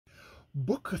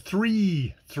Book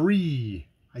 3.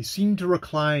 I seem to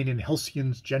recline in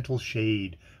Hlcn's gentle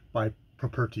shade, by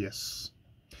Prprts.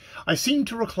 I seem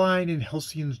to recline in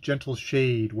Hlcn's gentle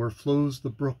shade, where flows the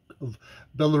brook of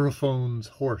Bellerophon's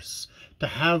horse, to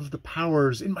have the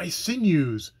powers in my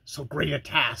sinews, so great a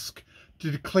task,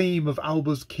 to declaim of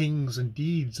Alba's kings and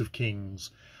deeds of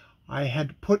kings. I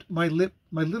had put my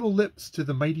little lips to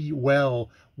the mighty well,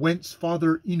 whence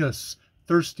Father Enos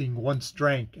thirsting once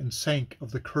drank, and sank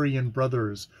of the Curian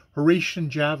brothers, Horatian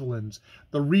javelins,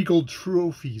 the regal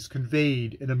trophies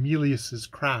conveyed in Aemilius's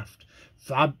craft,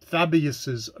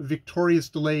 Fabius's victorious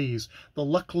delays, the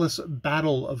luckless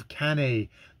battle of Cannae,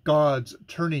 gods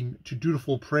turning to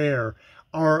dutiful prayer,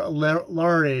 our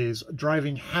Lares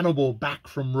driving Hannibal back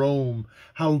from Rome,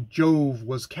 how Jove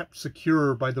was kept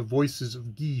secure by the voices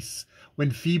of geese,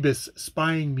 when Phoebus,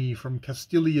 spying me from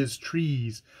Castilia's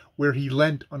trees, where he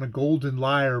leant on a golden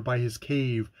lyre by his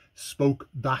cave, spoke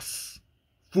thus: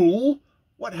 "Fool,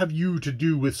 what have you to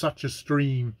do with such a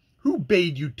stream? Who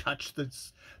bade you touch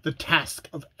the task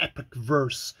of epic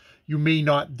verse? You may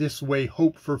not this way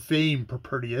hope for fame,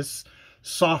 Prprts.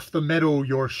 Soft the meadows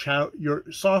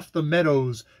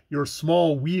your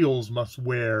small wheels must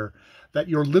wear, that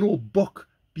your little book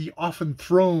be often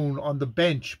thrown on the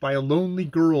bench by a lonely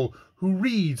girl who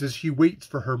reads as she waits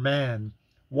for her man.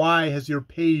 Why has your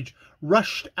page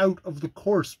rushed out of the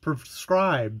course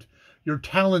prescribed? Your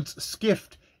talent's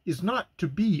skiff is not to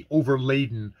be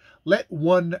overladen. Let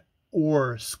one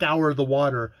oar scour the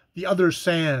water, the other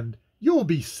sand. You'll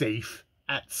be safe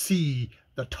at sea,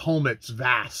 the tumult's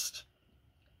vast."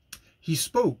 He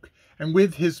spoke, and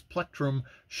with his plectrum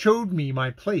showed me my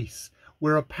place,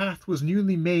 where a path was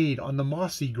newly made on the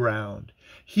mossy ground.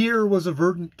 Here was a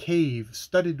verdant cave,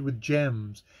 studded with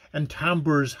gems, and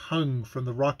tambours hung from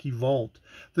the rocky vault,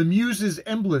 the Muses'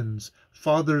 emblems,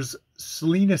 Father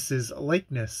Silenus's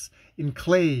likeness, in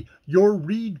clay, your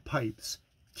reed pipes,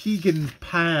 Tegan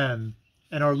Pan,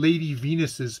 and Our Lady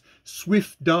Venus's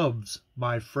swift doves,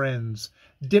 my friends,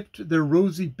 dipped their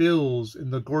rosy bills in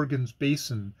the Gorgon's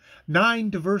basin. 9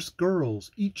 diverse girls,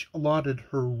 each allotted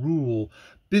her rule,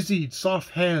 busied soft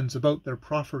hands about their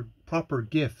proper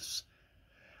gifts.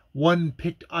 One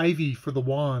picked ivy for the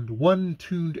wand, one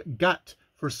tuned gut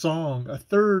for song, a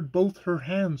third both her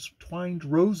hands twined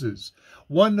roses.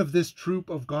 One of this troop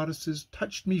of goddesses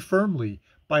touched me firmly.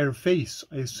 By her face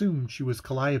I assumed she was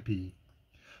Calliope.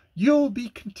 You'll be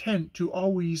content to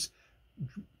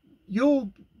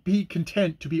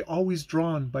be always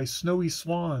drawn by snowy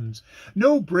swans.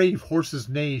 No brave horse's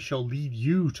neigh shall lead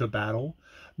you to battle,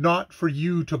 not for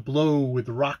you to blow with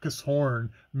raucous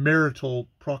horn marital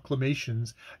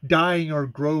proclamations, dyeing our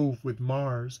grove with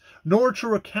Mars, nor to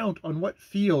recount on what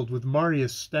field with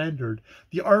Marius' standard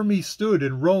the army stood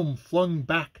and Rome flung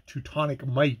back Teutonic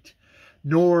might,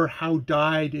 nor how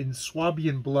died in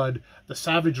Swabian blood the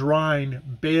savage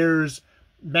Rhine bears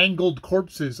mangled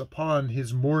corpses upon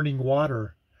his mourning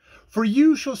water. For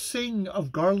you shall sing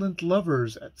of garland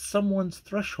lovers at someone's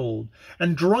threshold,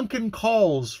 and drunken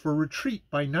calls for retreat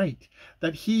by night,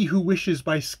 that he who wishes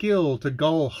by skill to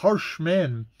gull harsh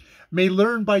men may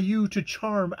learn by you to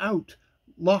charm out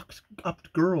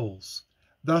locked-up girls.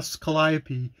 Thus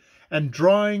Calliope, and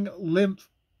drawing lymph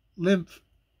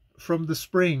from the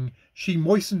spring, she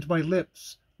moistened my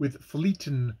lips with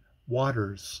Hlcn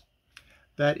waters.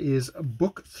 That is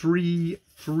Book 3.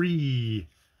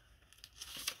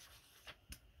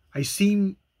 I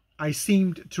seemed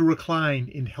to recline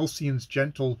in Hlcn's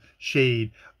gentle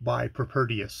shade, by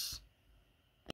Prprts.